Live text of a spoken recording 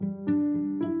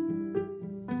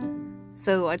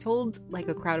So I told like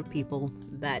a crowd of people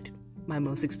that my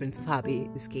most expensive hobby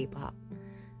is K-pop.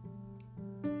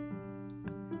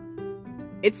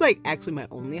 It's like actually my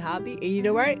only hobby, and you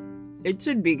know what? It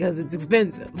should be because it's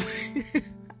expensive.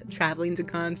 Traveling to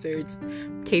concerts,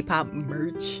 K-pop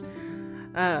merch,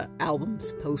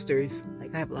 albums, posters.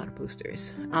 Like I have a lot of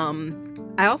posters.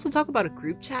 I also talk about a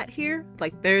group chat here.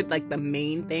 Like they're like the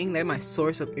main thing. They're my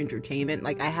source of entertainment.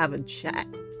 Like I have a chat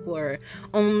for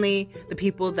only the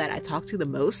people that I talk to the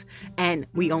most, and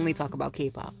we only talk about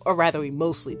K-pop, or rather we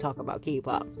mostly talk about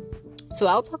K-pop. So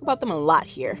I'll talk about them a lot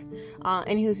here.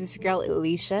 Anywho, this is girl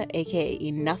Alicia, aka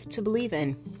Enough to Believe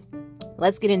In.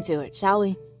 Let's get into it, shall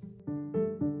we?